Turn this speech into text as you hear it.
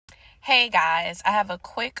Hey guys, I have a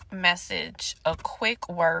quick message, a quick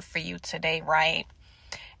word for you today, right?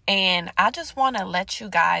 And I just want to let you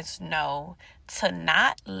guys know to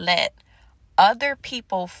not let other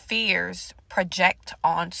people's fears project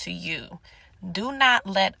onto you. Do not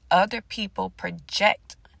let other people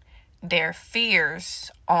project their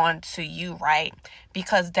fears onto you, right?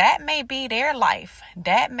 Because that may be their life.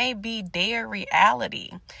 That may be their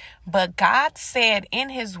reality. But God said in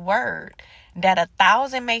his word that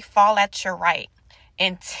 1,000 may fall at your right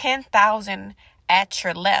and 10,000 at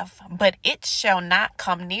your left, but it shall not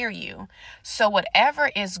come near you. So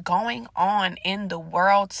whatever is going on in the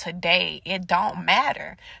world today, it don't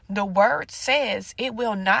matter. The word says it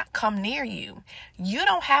will not come near you. You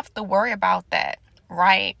don't have to worry about that,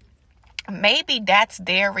 right? Maybe that's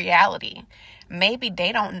their reality. Maybe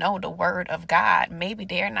they don't know the word of God. Maybe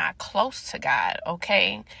they're not close to God,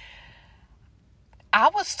 okay? I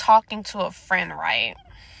was talking to a friend, right?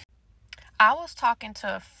 And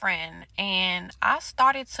I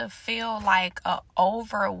started to feel like a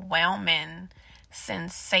overwhelming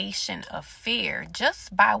sensation of fear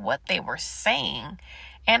just by what they were saying.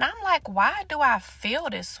 And I'm like, why do I feel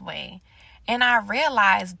this way? And I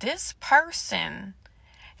realized this person,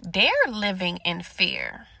 they're living in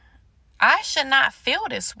fear. I should not feel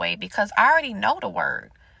this way because I already know the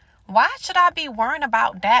word. Why should I be worrying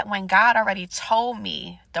about that when God already told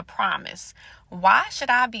me the promise? Why should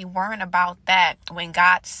I be worrying about that when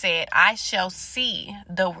God said, I shall see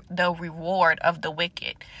the reward of the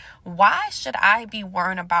wicked? Why should I be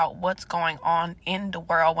worrying about what's going on in the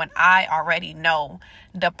world when I already know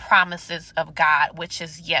the promises of God, which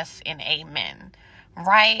is yes and amen,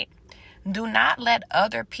 right? Do not let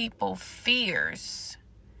other people's fears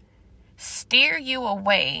steer you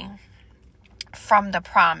away from the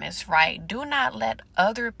promise, right? Do not let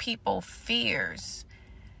other people's fears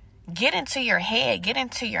get into your head,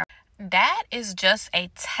 That is just a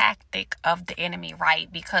tactic of the enemy, right?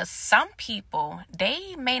 Because some people,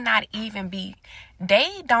 they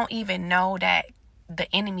don't even know that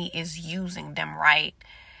the enemy is using them, right?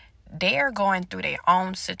 They're going through their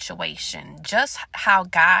own situation, just how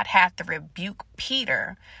God had to rebuke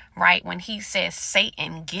Peter, right? When he says,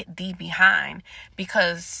 Satan, get thee behind.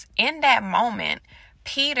 Because in that moment,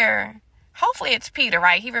 hopefully it's Peter,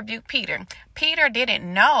 right? He rebuked Peter. Peter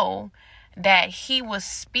didn't know that he was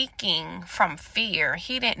speaking from fear.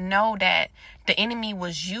 He didn't know that the enemy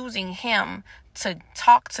was using him to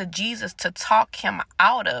talk to Jesus, to talk him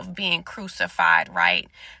out of being crucified, right?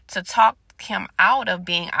 To talk him out of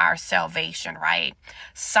being our salvation, right?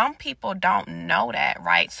 Some people don't know that,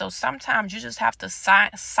 right? So sometimes you just have to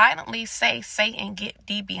silently say, Satan, get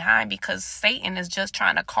thee behind, because Satan is just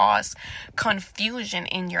trying to cause confusion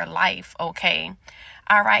in your life, okay?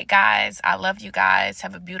 All right, guys, I love you guys.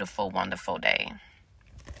 Have a beautiful, wonderful day.